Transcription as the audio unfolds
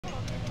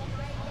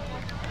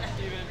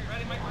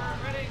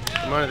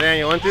Come on,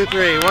 Nathaniel. 1, 2,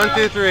 3. 1,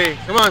 2, 3.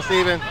 Come on,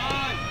 Steven.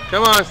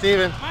 Come on,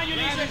 Steven.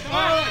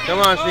 Come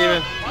on,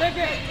 Steven.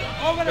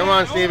 Come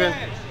on, Steven.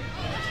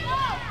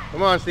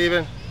 Come on,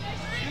 Steven.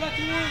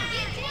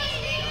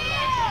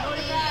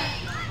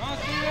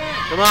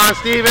 Come on,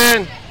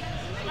 Steven.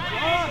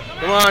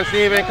 Come on,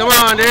 Steven. Come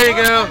on, there you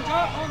go.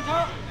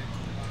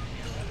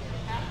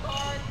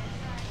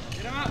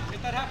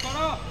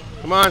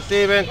 Come on,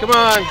 Steven. Come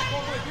on.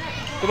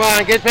 Come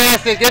on, get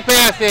past it. Get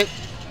past it.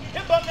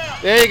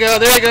 There you go.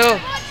 There you go.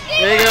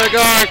 There you go,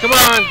 guard. Come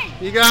on.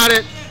 You got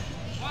it.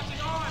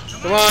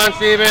 Come on,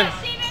 Steven.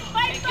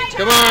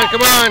 Come on,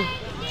 come on.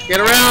 Get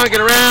around, get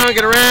around,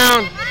 get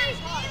around.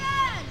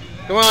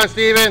 Come on,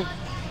 Steven.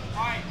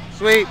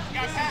 Sweep.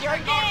 This is your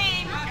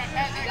game.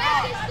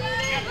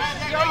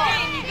 Your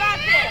game. You got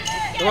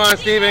this. Come on,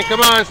 Steven.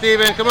 Come on,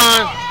 Steven. Come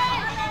on.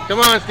 Come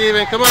on,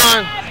 Steven. Come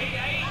on.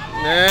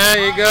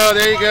 There you go.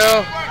 There you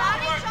go.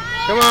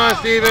 Come on,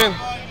 Steven.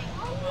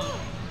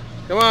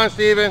 Come on,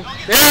 Steven.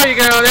 There you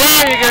go.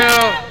 There you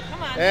go.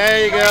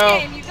 There you go.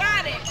 You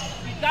got it.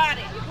 You got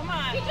it. Come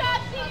on. Good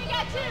job, Steven. You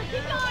got two.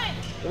 Keep going.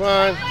 Come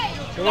on.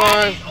 Come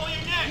on.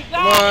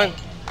 Come on.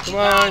 Come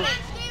on.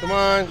 Come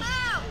on.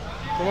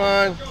 Come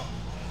on.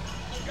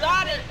 You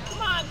got it.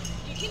 Come on.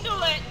 You can do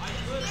it.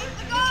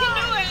 You can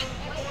do it.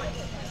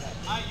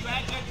 You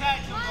had your attack,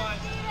 boy.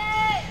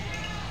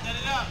 Set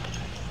it up.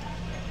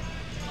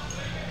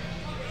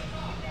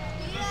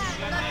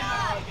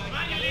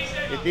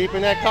 Get deep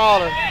in that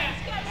collar.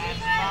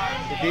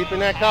 Get deep in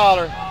that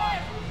collar.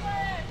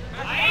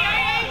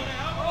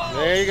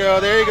 There you go.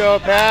 There you go.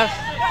 Pass.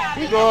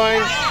 Keep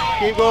going.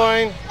 Keep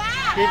going.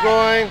 Keep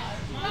going.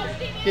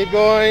 Keep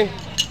going.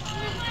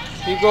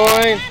 Keep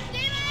going.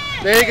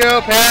 There you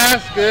go.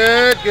 Pass.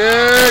 Good.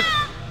 Good.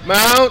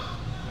 Mount.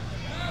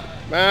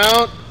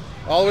 Mount.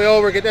 All the way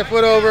over. Get that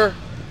foot over.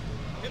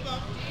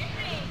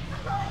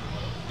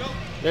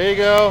 There you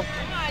go.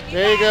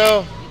 There you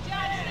go.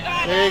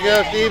 There you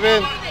go,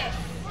 Steven.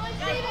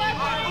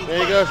 There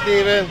you go,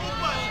 Steven.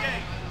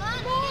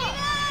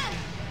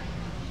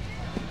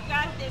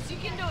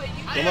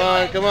 Come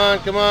on, come on,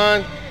 come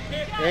on.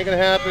 It ain't gonna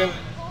happen.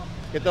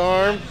 Get the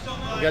arm.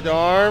 You got the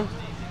arm.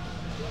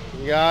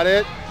 You got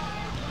it.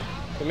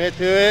 Commit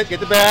to it. Get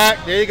the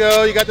back. There you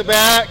go. You got the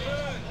back.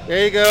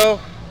 There you go.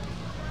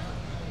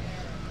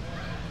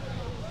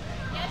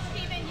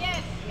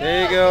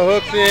 There you go.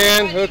 Hooks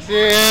in. Hooks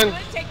in.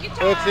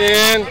 Hooks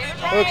in.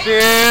 Hooks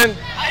in.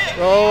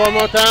 Roll one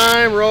more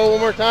time. Roll one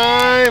more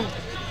time.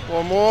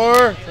 One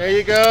more. There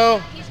you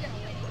go.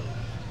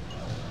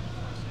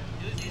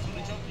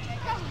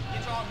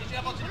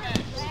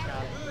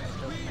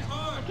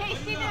 Okay,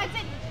 Steven, that's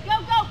it. Go,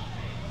 go.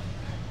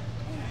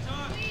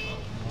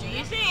 Do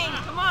your thing.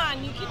 Come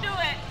on, you can do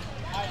it.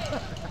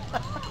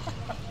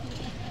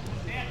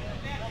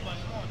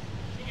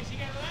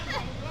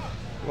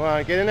 Come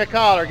on, get in that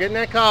collar. Get in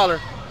that collar.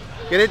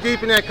 Get it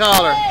deep in that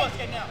collar.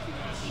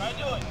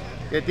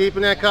 Get deep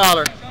in that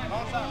collar.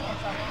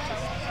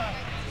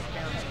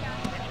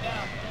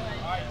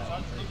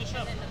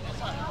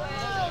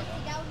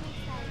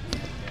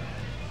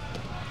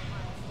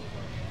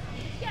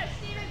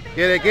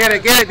 Get it, get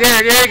it, get it. There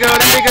you go,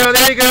 there you go,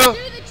 there you go.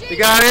 You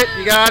got it,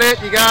 you got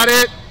it, you got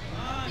it.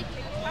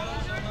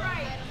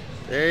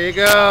 There you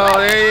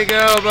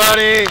go,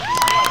 buddy.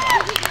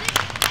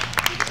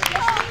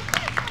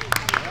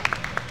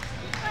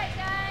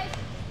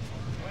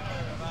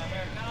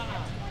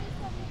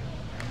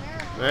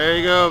 There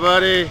you go,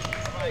 buddy.